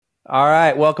All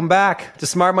right, welcome back to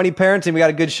Smart Money Parenting. We got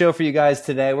a good show for you guys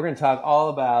today. We're going to talk all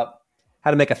about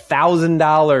how to make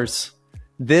 $1,000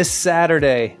 this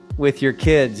Saturday with your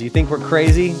kids. You think we're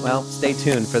crazy? Well, stay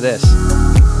tuned for this.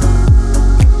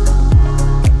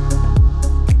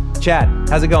 Chad,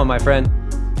 how's it going, my friend?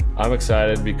 I'm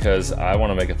excited because I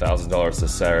want to make $1,000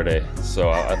 this Saturday.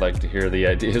 So I'd like to hear the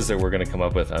ideas that we're going to come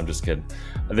up with. I'm just kidding.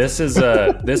 This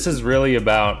is really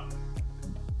about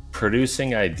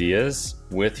producing ideas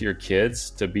with your kids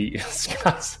to be.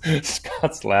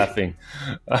 Scott's laughing.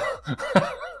 What?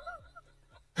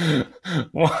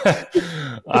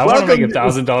 I want to make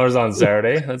 $1,000 on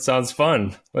Saturday. That sounds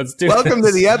fun. Let's do. Welcome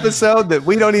to the episode that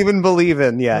we don't even believe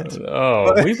in yet.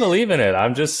 Oh, we believe in it.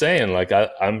 I'm just saying, like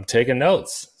I'm taking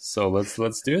notes. So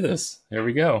let's do this. Here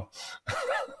we go.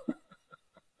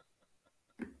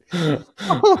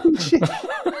 Oh, shit.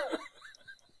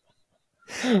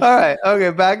 All right. Okay.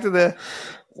 Back to the.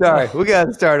 Sorry, we got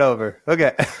to start over.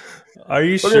 Okay. Are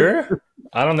you sure?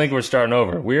 I don't think we're starting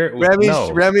over.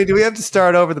 Remy, do we have to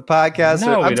start over the podcast?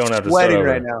 No, we don't have to start over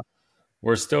right now.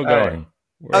 We're still going.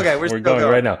 Right. We're still going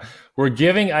right now. We're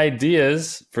giving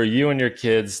ideas for you and your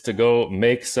kids to go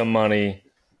make some money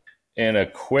in a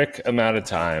quick amount of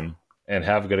time and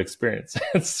have a good experience.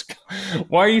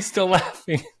 Why are you still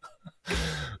laughing?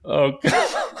 Oh,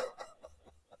 God.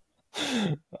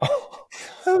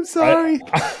 I'm sorry.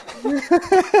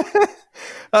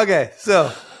 Okay,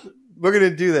 so we're going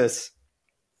to do this.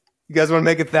 You guys want to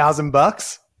make $1,000? All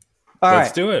Let's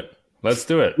right. do it. Let's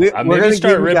do it. We're Maybe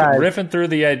start guys... riffing through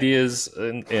the ideas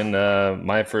in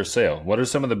My First Sale. What are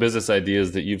some of the business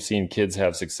ideas that you've seen kids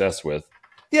have success with?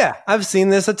 Yeah, I've seen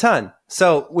this a ton.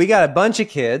 So we got a bunch of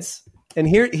kids, and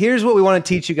here's what we want to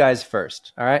teach you guys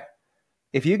first. All right.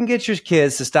 If you can get your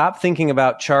kids to stop thinking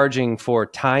about charging for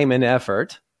time and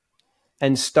effort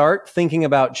and start thinking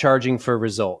about charging for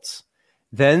results,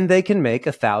 then they can make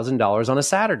 $1,000 on a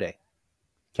Saturday.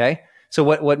 Okay. So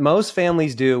what most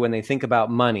families do when they think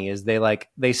about money is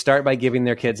they start by giving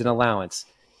their kids an allowance.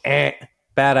 Bad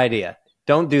idea.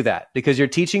 Don't do that, because you're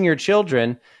teaching your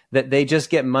children that they just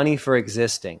get money for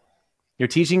existing. You're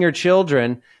teaching your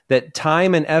children that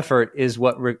time and effort is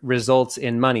what results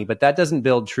in money, but that doesn't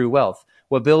build true wealth.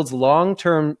 What builds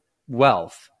long-term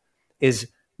wealth is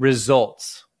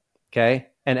results, okay?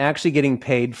 And actually getting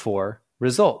paid for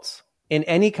results in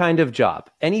any kind of job.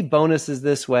 Any bonuses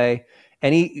this way,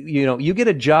 you get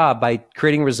a job by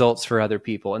creating results for other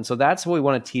people. And so that's what we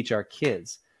want to teach our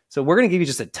kids. So we're going to give you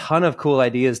just a ton of cool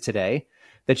ideas today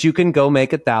that you can go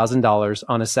make $1,000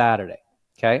 on a Saturday,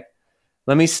 okay?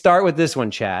 Let me start with this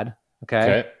one, Chad,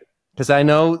 okay? Because I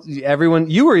know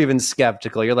you were even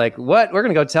skeptical. You're like, what? We're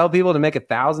going to go tell people to make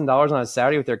 $1,000 on a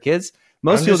Saturday with their kids?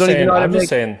 Most people don't even know how to make... I'm just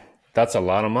saying that's a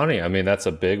lot of money. I mean, that's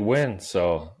a big win.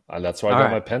 So that's why I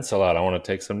got my pencil out. I want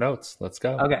to take some notes. Let's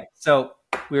go. Okay. So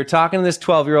we were talking to this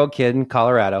 12-year-old kid in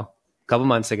Colorado a couple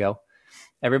months ago.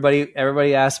 Everybody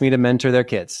asked me to mentor their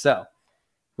kids. So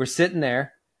we're sitting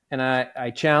there, and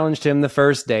I challenged him the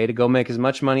first day to go make as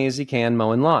much money as he can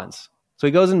mowing lawns. So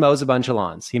he goes and mows a bunch of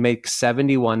lawns. He makes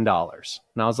 $71.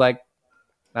 And I was like,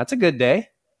 that's a good day.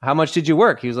 How much did you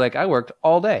work? He was like, I worked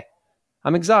all day.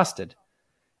 I'm exhausted.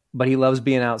 But he loves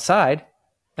being outside.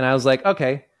 And I was like,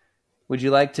 okay, would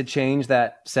you like to change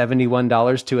that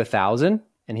 $71 to $1,000?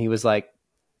 And he was like,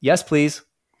 yes, please.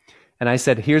 And I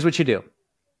said, here's what you do.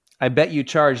 I bet you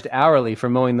charged hourly for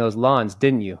mowing those lawns,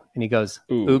 didn't you? And he goes,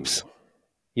 oops.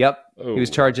 Yep. Ooh. He was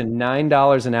charging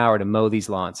 $9 an hour to mow these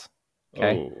lawns.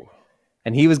 Okay. Ooh.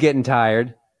 And he was getting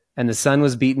tired, and the sun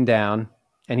was beaten down,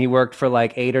 and he worked for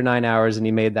like 8 or 9 hours, and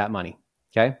he made that money.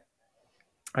 Okay.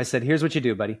 I said, here's what you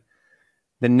do, buddy.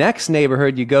 The next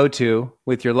neighborhood you go to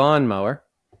with your lawnmower,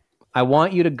 I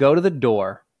want you to go to the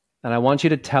door, and I want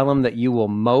you to tell them that you will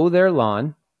mow their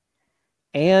lawn,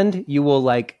 and you will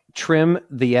trim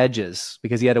the edges,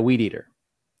 because he had a weed eater,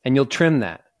 and you'll trim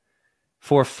that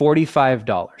for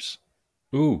 $45.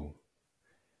 Ooh.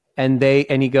 And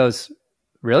he goes,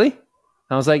 really?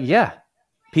 I was like, yeah,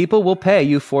 people will pay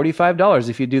you $45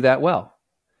 if you do that well.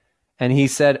 And he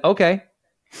said, okay.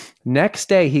 Next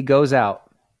day he goes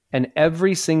out, and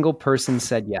every single person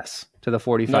said yes to the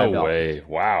 $45. No way.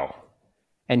 Wow.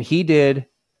 And he did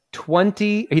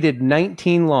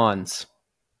 19 lawns.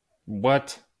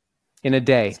 What? In a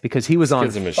day, because he was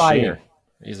on fire.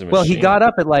 He's a machine. Well, he got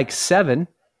up at 7,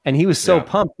 and he was so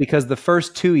pumped because the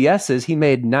first 2 yeses, he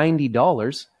made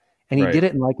 $90, and he did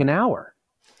it in an hour.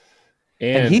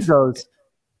 And he goes,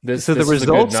 so the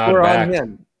results were on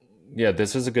him. Yeah,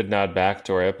 this is a good nod back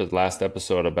to our last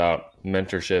episode about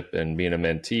mentorship and being a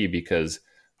mentee, because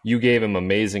you gave him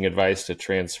amazing advice to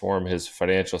transform his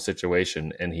financial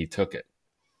situation, and he took it.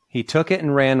 He took it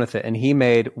and ran with it, and he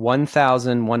made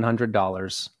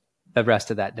 $1,100 the rest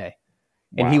of that day.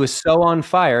 And Wow. he was so on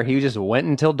fire, he just went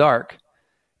until dark.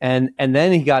 And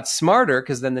then he got smarter,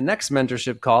 because then the next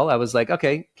mentorship call, I was like,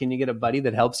 okay, can you get a buddy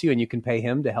that helps you, and you can pay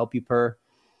him to help you per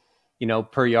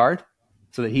yard,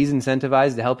 so that he's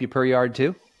incentivized to help you per yard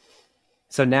too.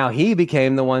 So now he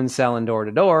became the one selling door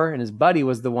to door, and his buddy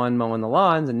was the one mowing the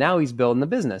lawns, and now he's building the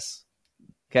business.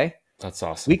 Okay. That's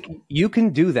awesome. You can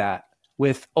do that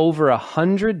with over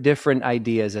 100 different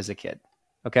ideas as a kid.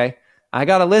 Okay. I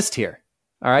got a list here.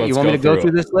 All right. You want me to go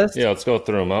through this list? Yeah, let's go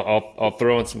through them. I'll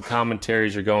throw in some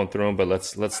commentaries. You're going through them, but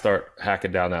let's start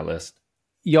hacking down that list.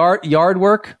 Yard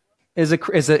work is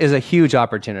a huge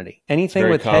opportunity. Anything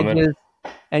Very with common. hedges,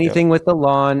 anything with the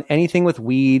lawn, anything with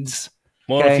weeds.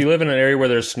 Well, Okay. if you live in an area where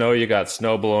there's snow, you got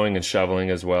snow blowing and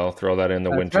shoveling as well. Throw that in the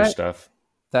winter right. stuff.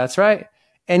 That's right.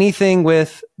 Anything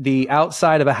with the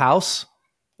outside of a house,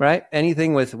 right?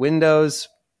 Anything with windows.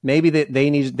 Maybe they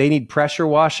need pressure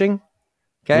washing.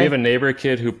 Okay. We have a neighbor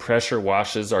kid who pressure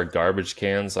washes our garbage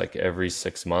cans like every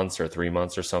 6 months or 3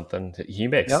 months or something. He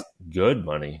makes good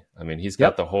money. I mean, he's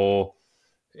got the whole,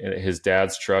 his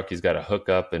dad's truck. He's got a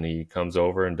hookup, and he comes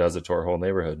over and does it to our whole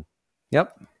neighborhood.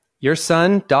 Yep. Your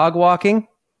son, dog walking,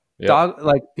 Yep.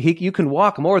 you can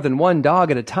walk more than one dog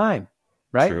at a time,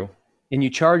 right? True. And you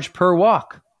charge per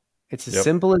walk. It's as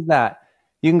simple as that.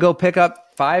 You can go pick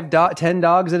up 10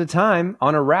 dogs at a time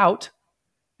on a route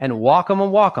and walk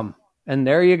them. And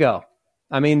there you go.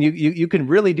 I mean, you can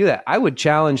really do that. I would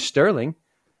challenge Sterling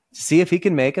to see if he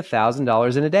can make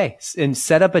 $1,000 in a day, and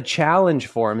set up a challenge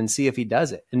for him and see if he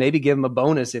does it, and maybe give him a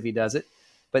bonus if he does it.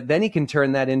 But then he can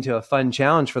turn that into a fun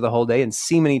challenge for the whole day and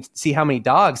see how many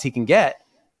dogs he can get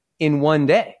in one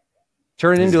day.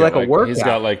 Turn it into like a workout. He's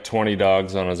got like 20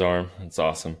 dogs on his arm. It's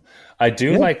awesome. I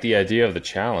do like the idea of the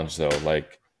challenge, though.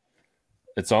 Like,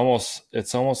 it's almost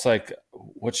like,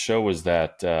 what show was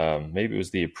that? Maybe it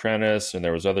was The Apprentice, and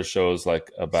there was other shows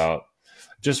like about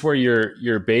just where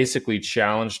you're basically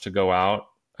challenged to go out.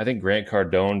 I think Grant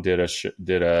Cardone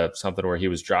did a something where he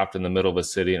was dropped in the middle of a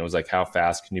city, and it was like, how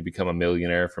fast can you become a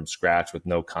millionaire from scratch with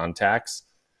no contacts?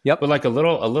 Yep. But like a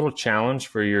little challenge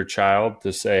for your child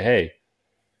to say, hey,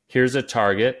 here's a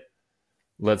target.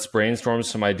 Let's brainstorm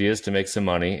some ideas to make some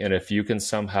money. And if you can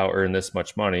somehow earn this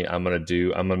much money, I'm going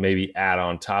to maybe add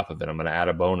on top of it. I'm going to add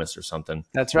a bonus or something.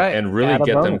 That's right. And really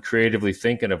get them creatively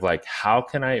thinking of like, how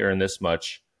can I earn this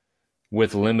much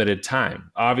with limited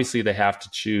time? Obviously, they have to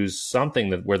choose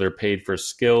something where they're paid for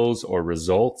skills or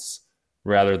results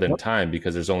rather than time,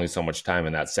 because there's only so much time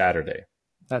in that Saturday.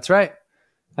 That's right.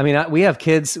 I mean, we have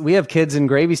kids in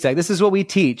Gravy Stack. This is what we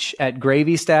teach at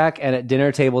Gravy Stack and at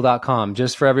dinnertable.com,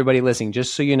 just for everybody listening,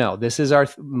 just so you know. This is our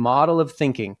model of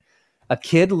thinking. A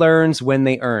kid learns when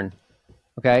they earn.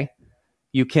 Okay?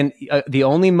 You can the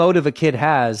only motive a kid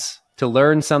has to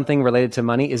learn something related to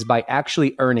money is by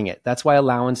actually earning it. That's why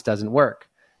allowance doesn't work.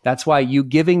 That's why you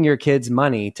giving your kids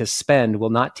money to spend will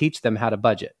not teach them how to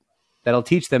budget. That'll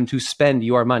teach them to spend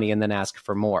your money and then ask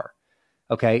for more.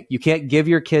 Okay, you can't give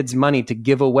your kids money to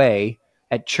give away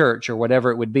at church or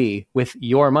whatever it would be with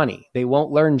your money. They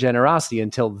won't learn generosity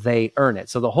until they earn it.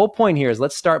 So the whole point here is,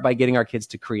 let's start by getting our kids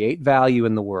to create value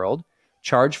in the world,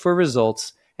 charge for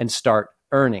results, and start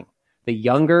earning. The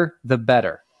younger, the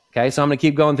better. Okay, so I'm going to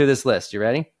keep going through this list. You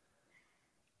ready?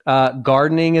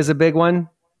 Gardening is a big one.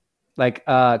 Like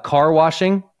car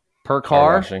washing per car.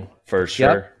 Car washing. For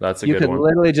sure. Yep. That's a you good one. You could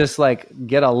literally just like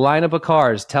get a lineup of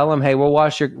cars. Tell them, hey, we'll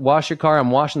wash your car.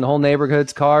 I'm washing the whole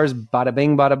neighborhood's cars. Bada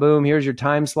bing, bada boom. Here's your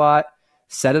time slot.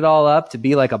 Set it all up to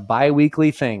be like a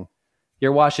bi-weekly thing.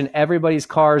 You're washing everybody's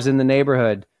cars in the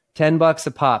neighborhood. $10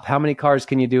 a pop. How many cars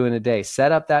can you do in a day?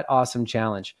 Set up that awesome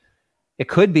challenge. It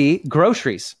could be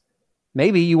groceries.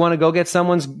 Maybe you want to go get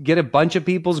a bunch of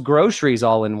people's groceries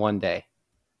all in one day,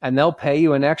 and they'll pay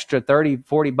you an extra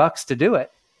 $30-$40 to do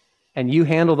it. And you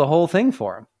handle the whole thing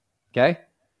for them. Okay.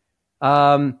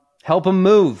 Help them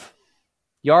move.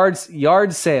 Yard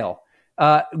sale.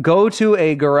 Go to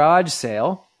a garage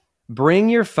sale, bring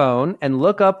your phone and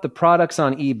look up the products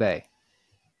on eBay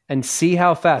and see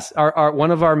how fast. One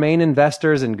of our main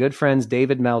investors and good friends,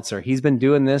 David Meltzer, he's been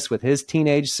doing this with his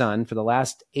teenage son for the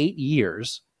last 8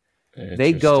 years.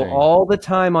 They go all the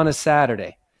time on a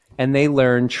Saturday and they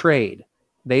learn trade.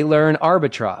 They learn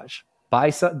arbitrage.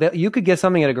 You could get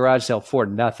something at a garage sale for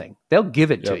nothing. They'll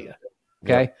give it to you.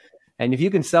 Okay. Yep. And if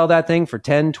you can sell that thing for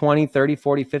 10, 20, 30,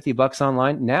 40, $50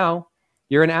 online, now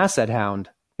you're an asset hound.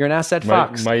 You're an asset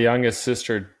fox. My youngest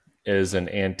sister is an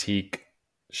antique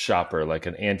shopper, like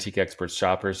an antique expert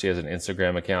shopper. She has an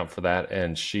Instagram account for that.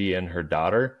 And she and her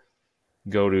daughter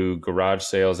go to garage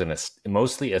sales and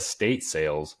mostly estate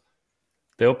sales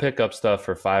they'll pick up stuff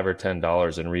for $5 or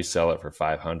 $10 and resell it for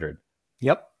 500.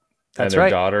 Yep. That's and their right.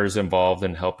 daughter's involved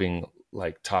in helping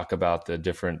like talk about the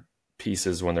different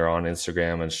pieces when they're on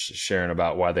Instagram and sharing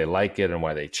about why they like it and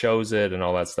why they chose it and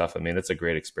all that stuff. I mean, it's a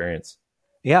great experience.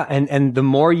 Yeah. And the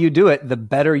more you do it, the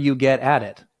better you get at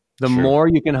it. The Sure. more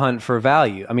you can hunt for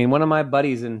value. I mean, one of my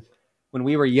buddies, when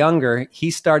we were younger, he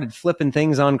started flipping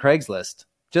things on Craigslist,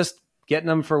 just getting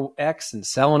them for X and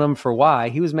selling them for Y.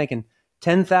 He was making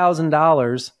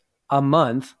 $10,000 a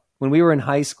month when we were in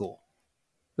high school.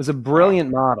 It was a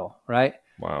brilliant model, right?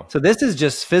 Wow. So this is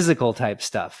just physical type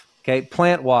stuff. Okay.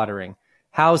 Plant watering,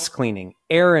 house cleaning,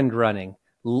 errand running,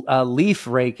 leaf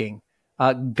raking,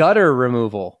 gutter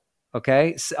removal.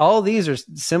 Okay. So all these are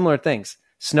similar things.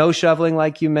 Snow shoveling,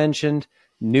 like you mentioned,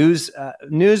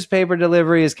 newspaper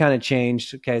delivery has kind of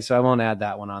changed. Okay. So I won't add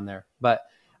that one on there, but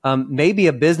maybe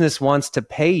a business wants to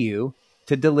pay you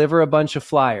to deliver a bunch of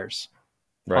flyers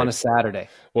on a Saturday.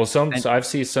 Well, I've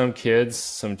seen some kids,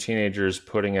 some teenagers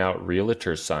putting out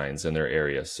realtor signs in their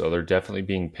area. So they're definitely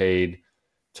being paid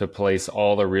to place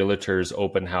all the realtors'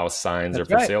 open house signs or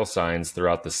for sale signs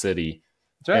throughout the city.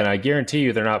 Right. And I guarantee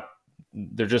you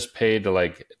they're just paid to,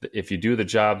 like, if you do the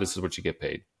job, this is what you get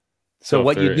paid. So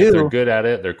what you do, if they're good at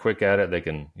it, they're quick at it, they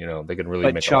can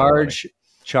really make a lot of money.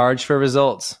 Charge for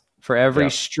results. For every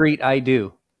street I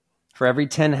do, for every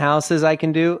 10 houses I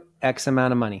can do, X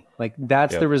amount of money. Like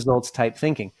that's the results type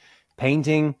thinking.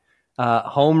 Painting,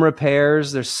 home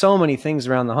repairs. There's so many things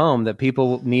around the home that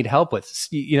people need help with.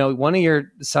 You know, one of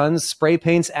your sons spray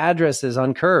paints addresses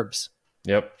on curbs.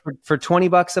 Yep. For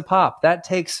 $20 a pop. That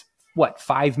takes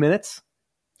 5 minutes?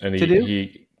 And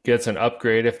he gets an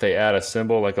upgrade if they add a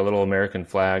symbol like a little American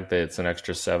flag. That's an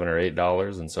extra $7 or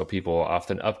 $8, and so people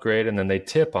often upgrade, and then they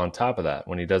tip on top of that.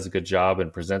 When he does a good job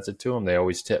and presents it to them, they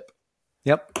always tip.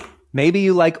 Yep. Maybe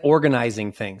you like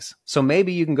organizing things, so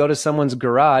maybe you can go to someone's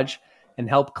garage and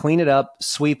help clean it up,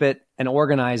 sweep it, and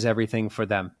organize everything for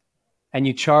them, and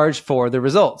you charge for the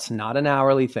results, not an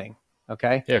hourly thing.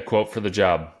 Okay. Yeah. Quote for the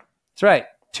job. That's right.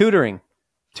 Tutoring,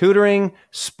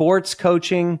 sports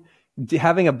coaching.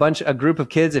 Having a group of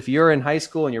kids, if you're in high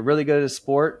school and you're really good at a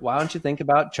sport, why don't you think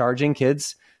about charging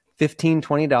kids $15,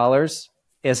 $20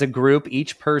 as a group,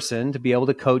 each person, to be able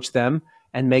to coach them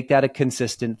and make that a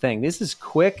consistent thing? This is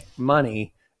quick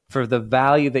money for the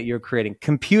value that you're creating.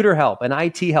 Computer help and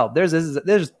IT help. There's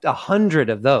 100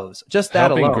 of those. Just that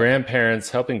alone.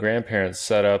 Helping grandparents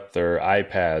set up their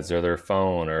iPads or their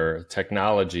phone or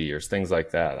technology or things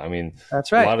like that. I mean,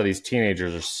 that's right. A lot of these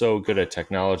teenagers are so good at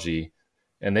technology.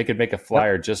 And they could make a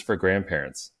flyer just for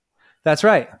grandparents. That's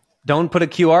right. Don't put a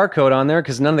QR code on there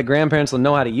because none of the grandparents will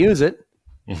know how to use it.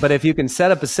 But if you can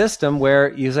set up a system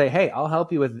where you say, hey, I'll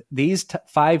help you with these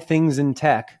 5 things in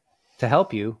tech to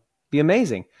help you, be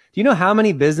amazing. Do you know how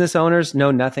many business owners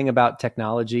know nothing about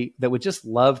technology that would just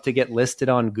love to get listed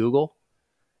on Google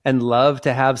and love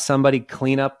to have somebody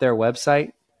clean up their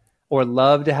website or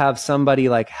love to have somebody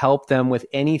like help them with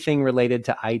anything related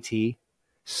to IT?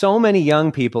 So many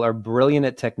young people are brilliant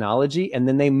at technology, and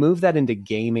then they move that into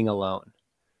gaming alone.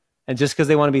 And just because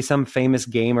they want to be some famous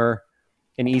gamer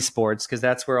in esports, because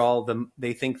that's where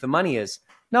they think the money is.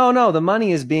 No, the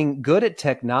money is being good at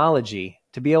technology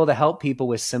to be able to help people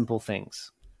with simple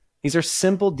things. These are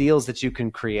simple deals that you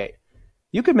can create.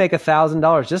 You could make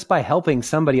 $1,000 just by helping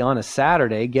somebody on a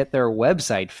Saturday get their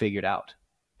website figured out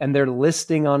and their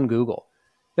listing on Google.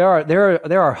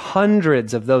 There are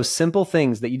hundreds of those simple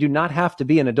things that you do not have to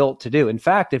be an adult to do. In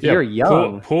fact, if you're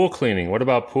young... Pool cleaning. What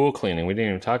about pool cleaning? We didn't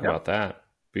even talk about that.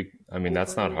 I mean,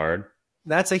 that's not hard.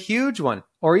 That's a huge one.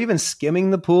 Or even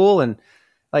skimming the pool. And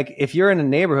like if you're in a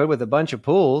neighborhood with a bunch of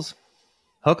pools,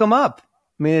 hook them up.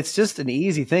 I mean, it's just an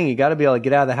easy thing. You got to be able to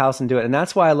get out of the house and do it. And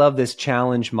that's why I love this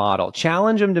challenge model.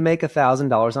 Challenge them to make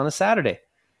 $1,000 on a Saturday.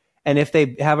 And if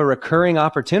they have a recurring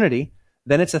opportunity,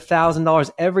 then it's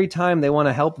 $1,000 every time they want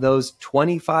to help those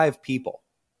 25 people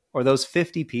or those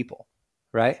 50 people,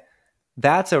 right?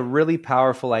 That's a really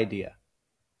powerful idea.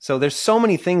 So there's so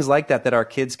many things like that our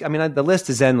kids, I mean, the list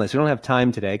is endless. We don't have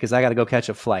time today because I got to go catch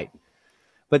a flight.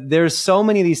 But there's so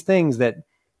many of these things that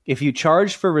if you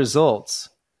charge for results,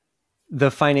 the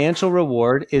financial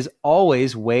reward is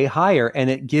always way higher, and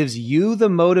it gives you the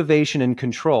motivation and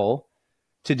control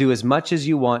to do as much as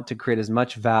you want, to create as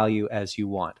much value as you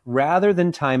want, rather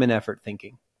than time and effort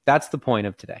thinking. That's the point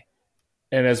of today.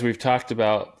 And as we've talked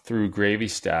about through Gravy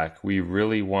Stack, we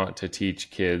really want to teach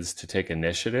kids to take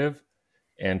initiative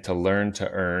and to learn to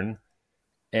earn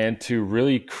and to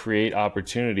really create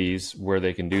opportunities where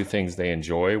they can do things they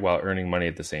enjoy while earning money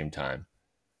at the same time.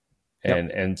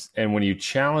 And when you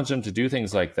challenge them to do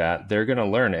things like that, they're going to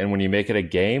learn. And when you make it a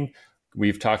game,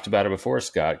 we've talked about it before,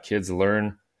 Scott. Kids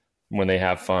learn when they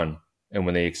have fun and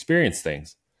when they experience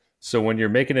things. So when you're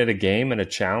making it a game and a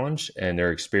challenge and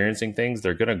they're experiencing things,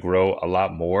 they're going to grow a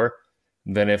lot more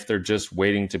than if they're just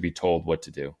waiting to be told what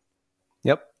to do.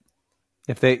 Yep.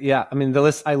 I mean, the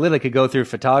list, I literally could go through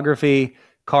photography,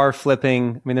 car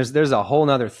flipping. I mean, there's a whole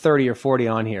nother 30 or 40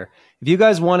 on here. If you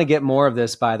guys want to get more of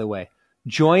this, by the way,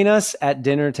 join us at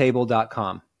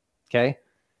dinnertable.com. Okay.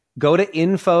 Go to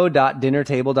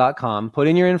info.dinnertable.com, put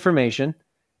in your information,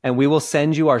 and we will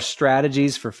send you our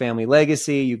strategies for family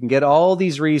legacy. You can get all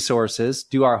these resources,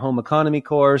 do our home economy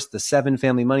course, the 7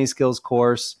 family money skills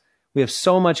course. We have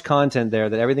so much content there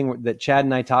that everything that Chad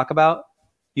and I talk about,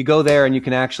 you go there and you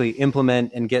can actually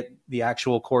implement and get the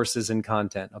actual courses and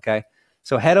content. Okay.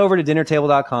 So head over to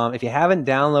dinnertable.com. If you haven't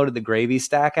downloaded the Gravy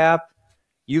Stack app,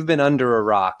 you've been under a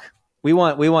rock. We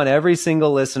want every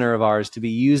single listener of ours to be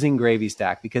using Gravy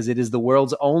Stack because it is the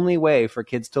world's only way for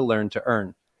kids to learn to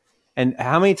earn. And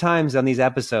how many times on these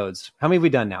episodes, how many have we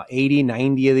done now? 80,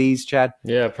 90 of these, Chad?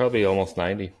 Yeah, probably almost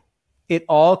 90. It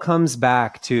all comes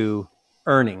back to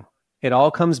earning. It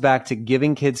all comes back to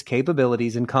giving kids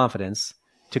capabilities and confidence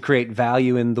to create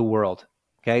value in the world.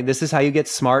 Okay, this is how you get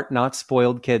smart, not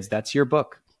spoiled kids. That's your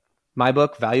book. My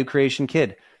book, Value Creation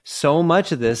Kid. So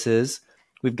much of this is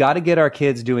we've got to get our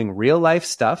kids doing real life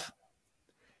stuff,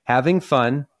 having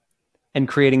fun, and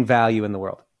creating value in the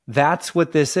world. That's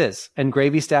what this is. And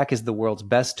Gravy Stack is the world's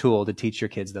best tool to teach your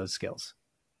kids those skills.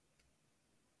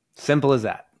 Simple as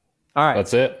that. All right.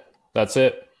 That's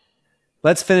it.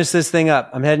 Let's finish this thing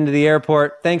up. I'm heading to the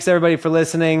airport. Thanks everybody for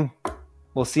listening.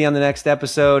 We'll see you on the next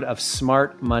episode of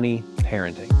Smart Money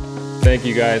Parenting. Thank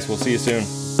you guys. We'll see you soon.